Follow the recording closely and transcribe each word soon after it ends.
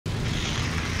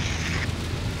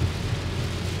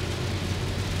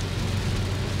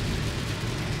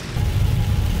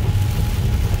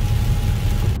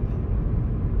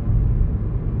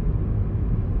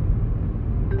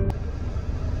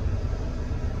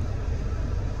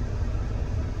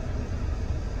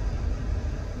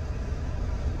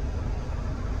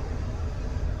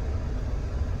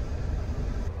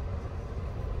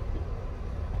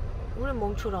왜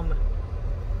멈추라며?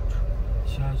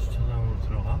 지하 주차장으로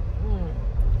들어가? 응.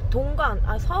 동간,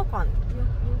 서간.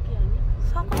 여기 아니야?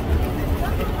 서간.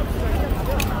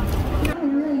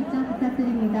 오늘 입장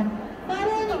부탁드립니다.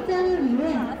 빠른 입장을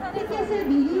위해 티켓을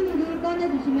미리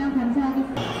꺼내주시면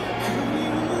감사하겠습니다.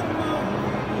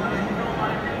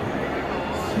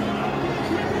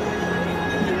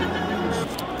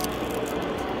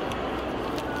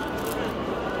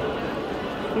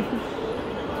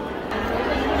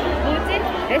 뭐지?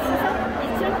 S석?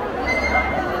 2층?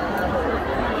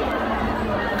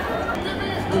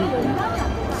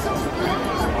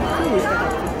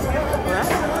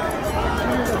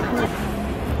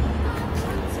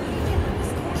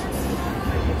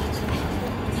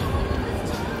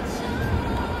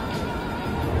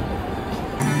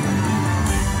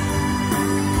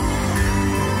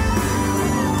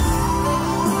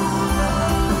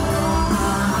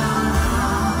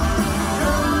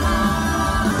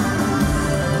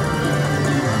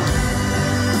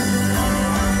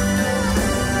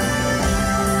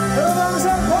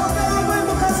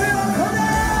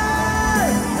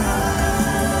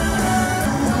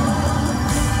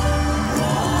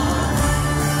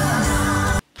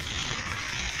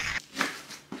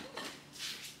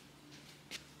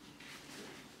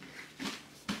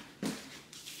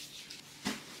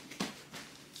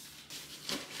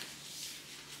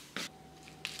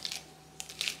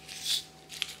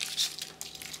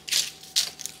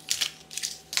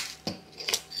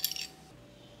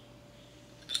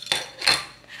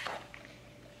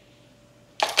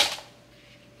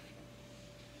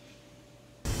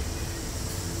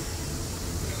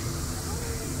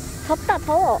 덥다,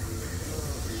 더워.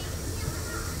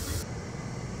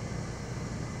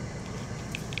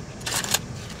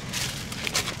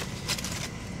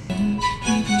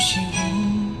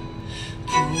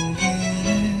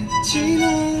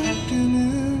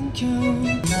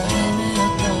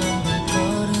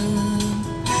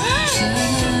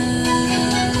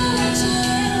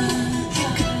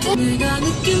 내가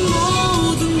느낀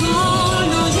모든 걸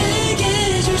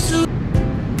너에게 줄 수.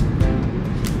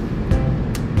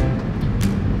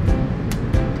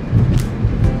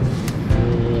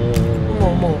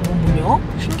 어머,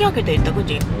 뭐냐? 신기하게 돼 있다,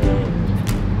 그지?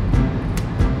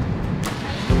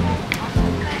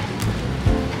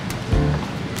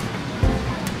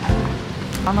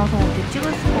 안 와서 어디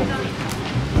찍을 수가 없어.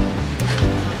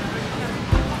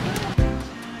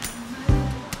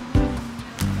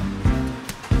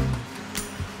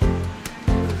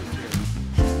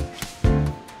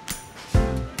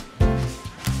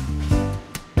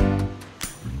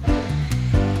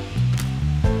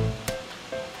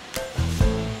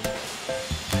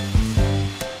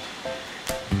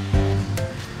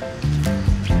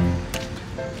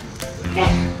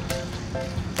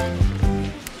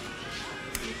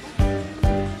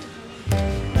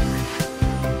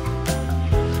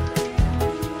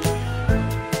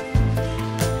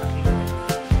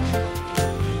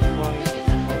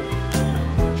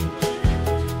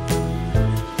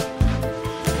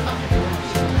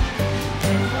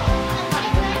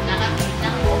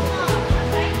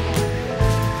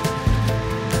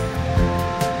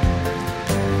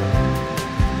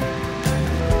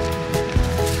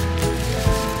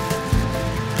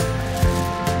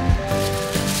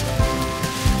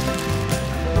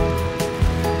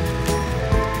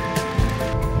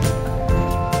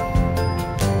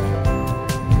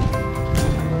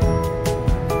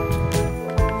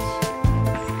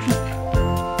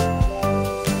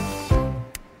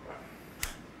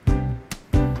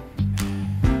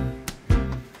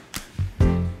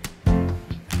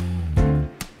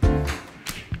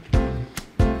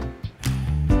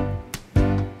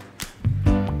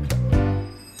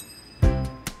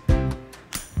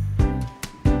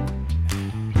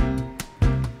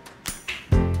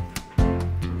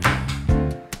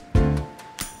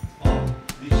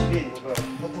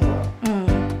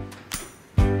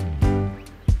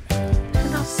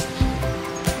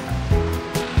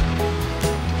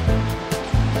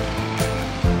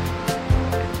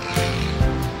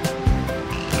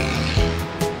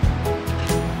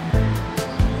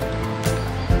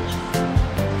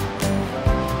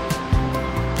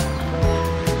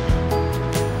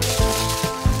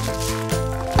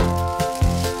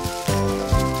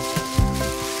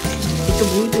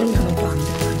 물 들면 또 안 돼.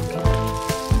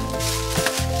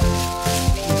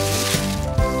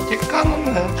 색감은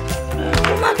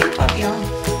꼬마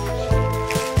김밥이야.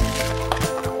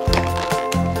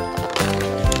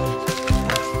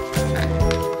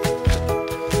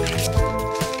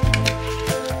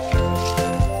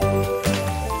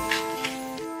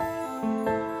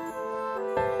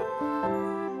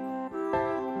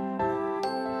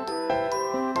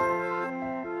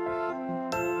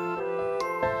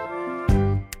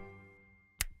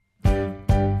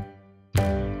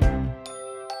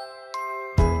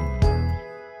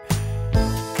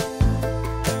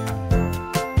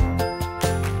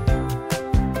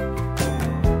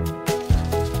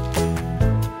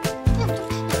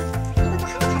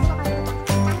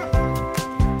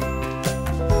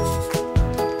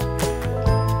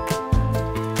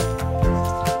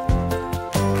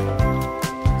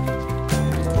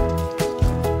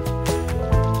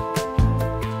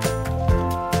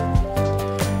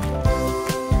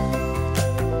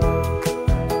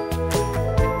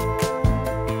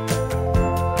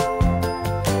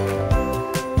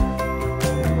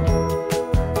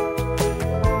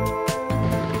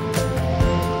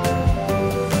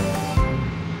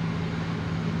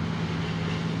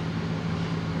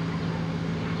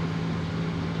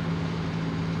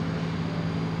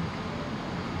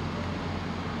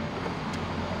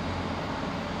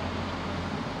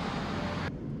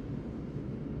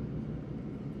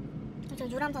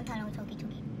 유람선 타려고 저기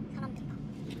사람들 봐.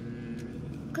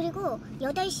 그리고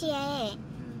 8시에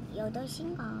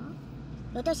 8시인가?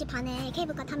 8시 반에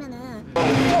케이블카 타면은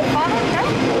빠른데?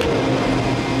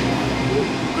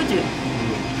 그지?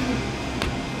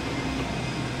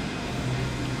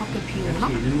 밖에 비 오나?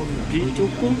 비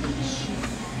조금?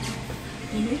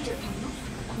 오늘 일찍 봤나?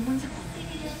 검은색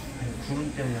구름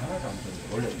때문에 하나도 안 보여.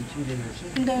 원래 이쯤 되면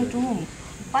근데 좀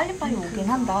빨리빨리 오긴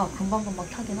한다. 금방금방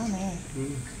타긴 하네.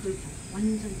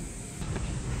 완전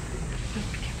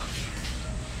이렇게 봐.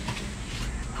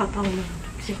 갔다 오면 좀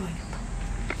찍어야겠다.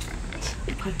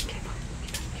 빨리 이렇게 봐.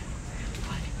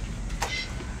 빨리.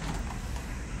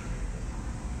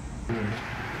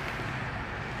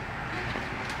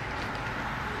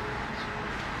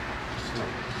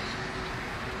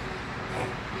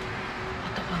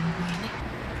 갔다가 안 보이네.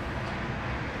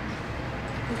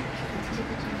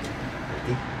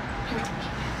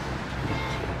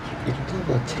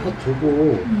 이따가 차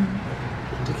두고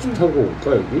택시 타고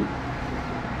올까 여기?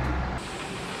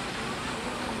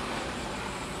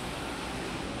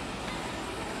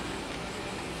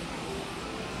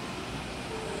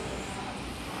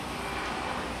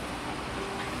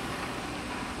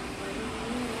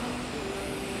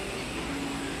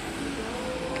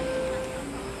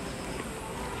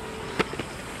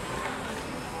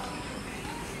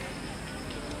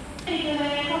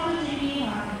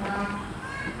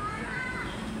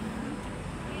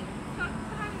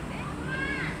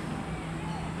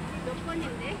 몇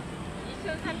번인데?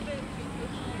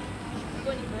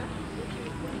 2300번인가요?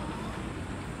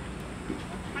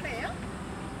 잘해요?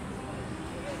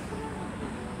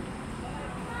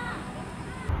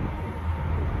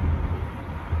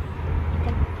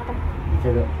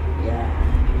 제가 야.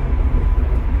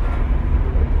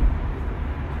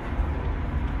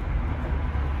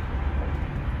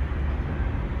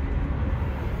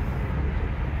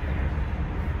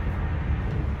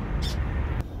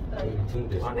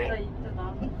 중대.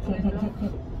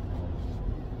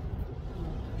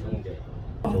 중대.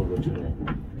 저걸로 주네.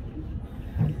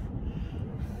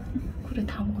 그래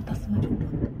다음 거 땄으면 좋겠다.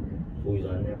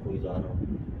 보이도 않네. 보이도 않아.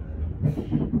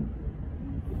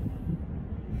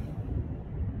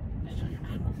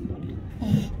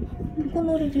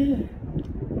 꽃놀이를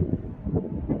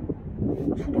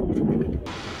소리 엄청 크게.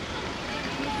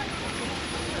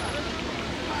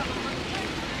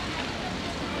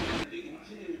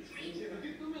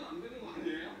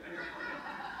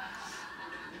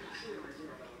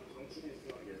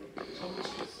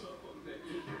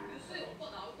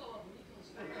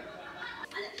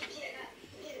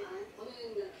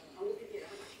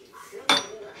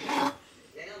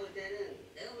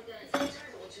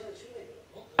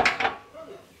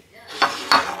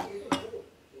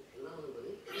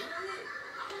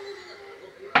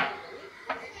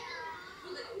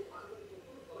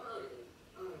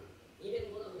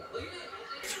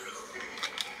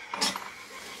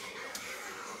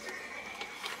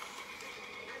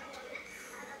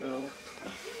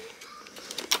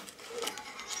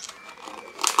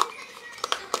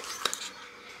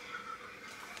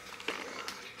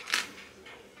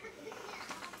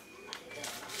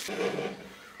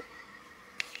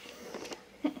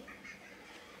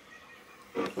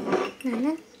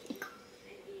 나는 이거.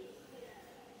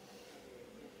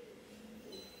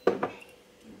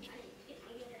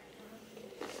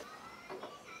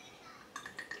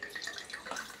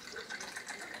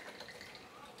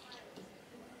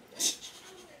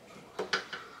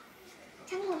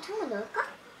 창문 넣을까?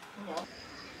 네.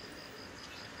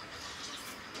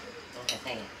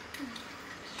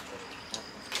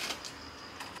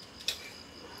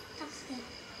 taps이.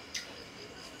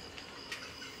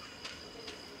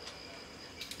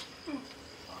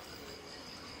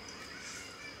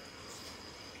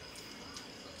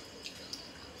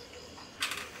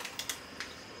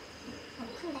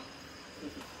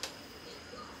 큰데.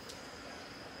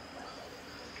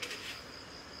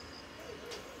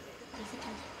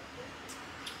 비슷하네.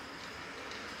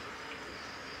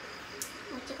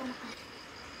 뭐 찍어 먹어야 돼.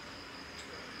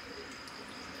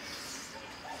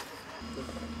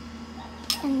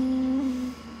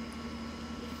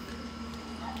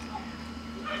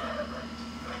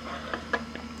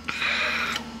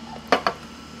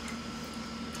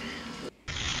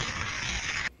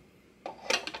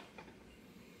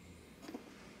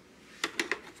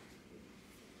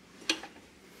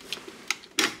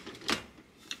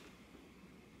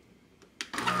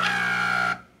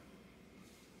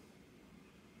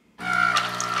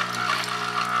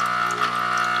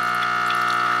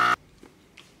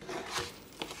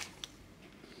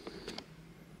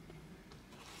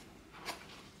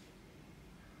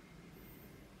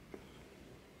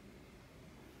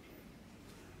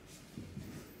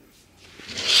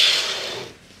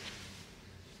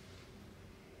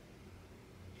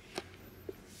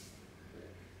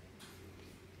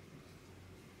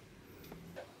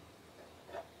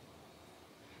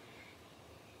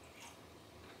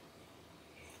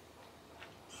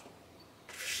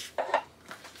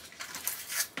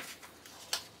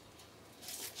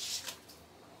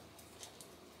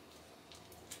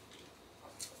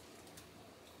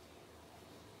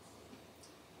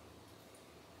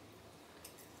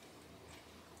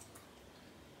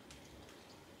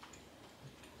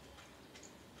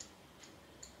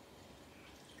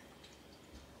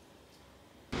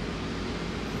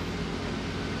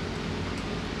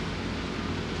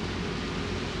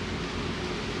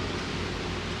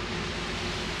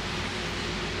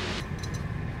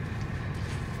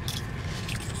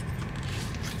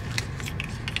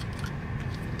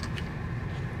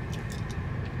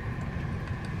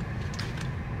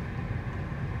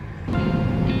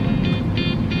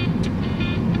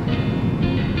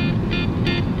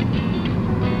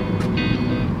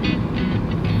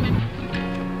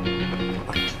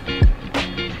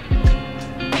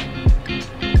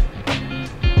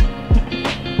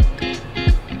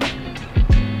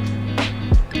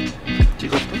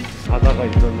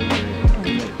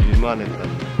 나만 했다.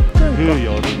 그러니까. 그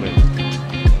여름에.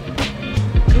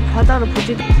 그 바다를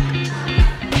보지도.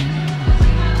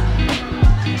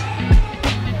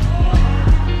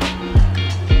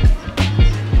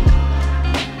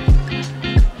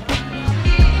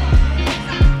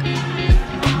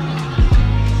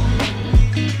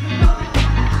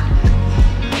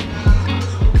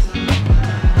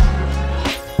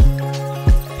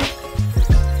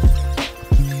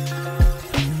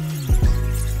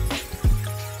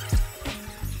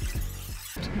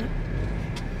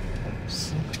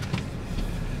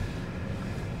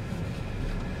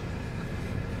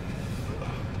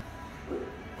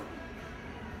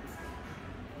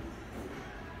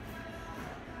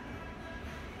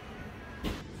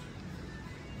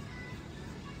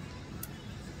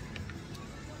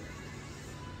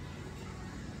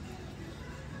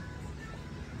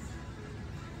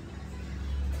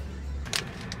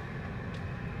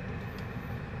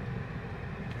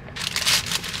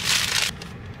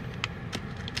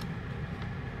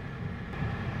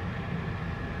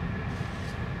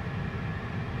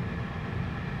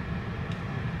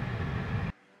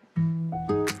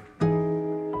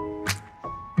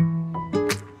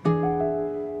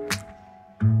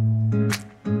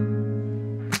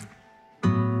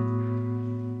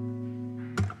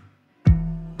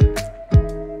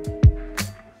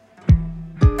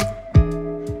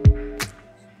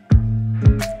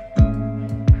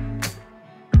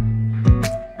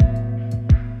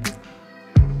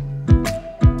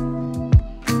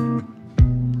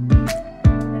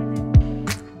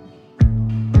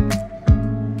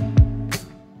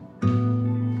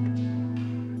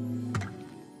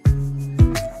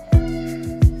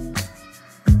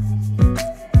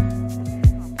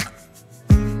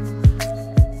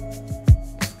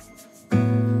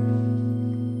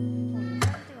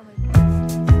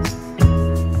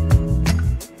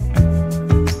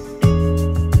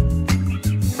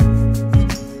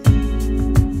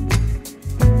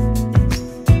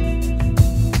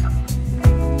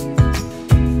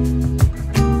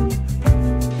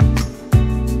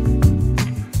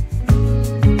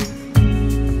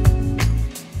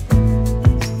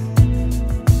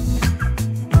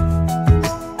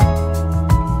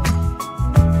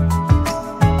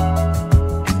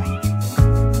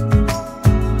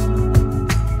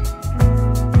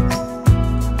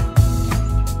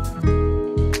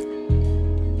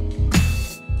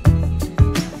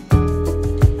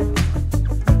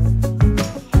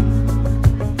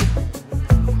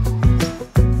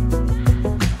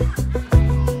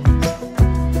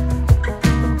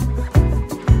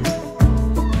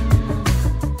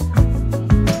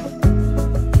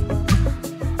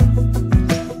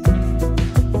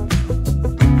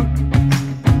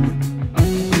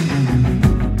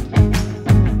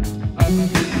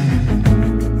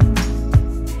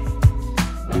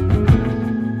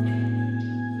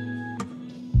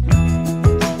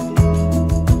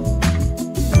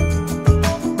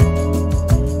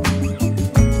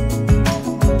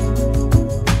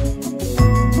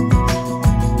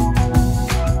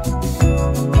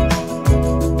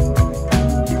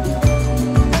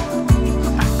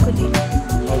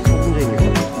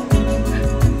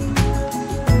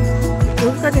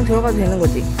 여기까지는 들어가도 되는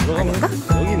거지? 아닌가?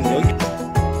 여긴 여기.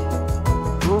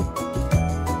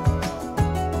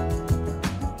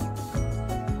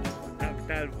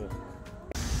 닭달보.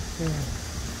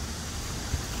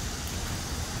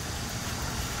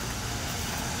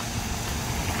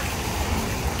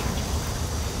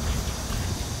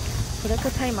 브레이크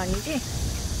타임 아니지?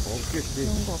 없겠지.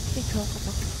 그런 거 없지?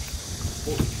 들어가자.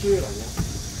 수요일 아니야?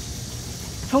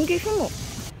 정기 휴무.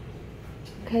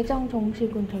 게장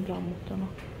정식은 되게 안 먹잖아.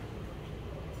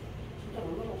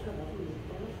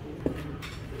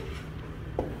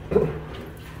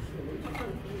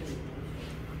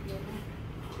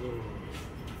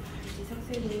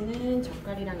 석쇠구이는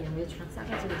젓갈이랑 양배추랑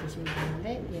싸가지고 드시면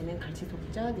되는데 얘는 갈치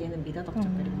속젓, 얘는 미더덕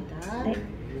젓갈입니다. 네.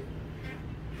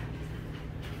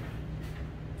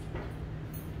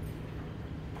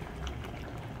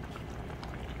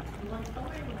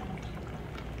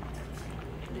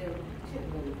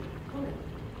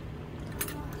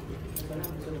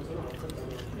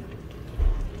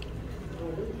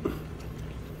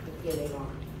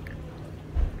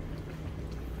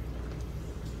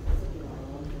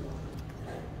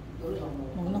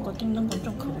 먹는 거 뜯는 건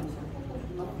좀 그래.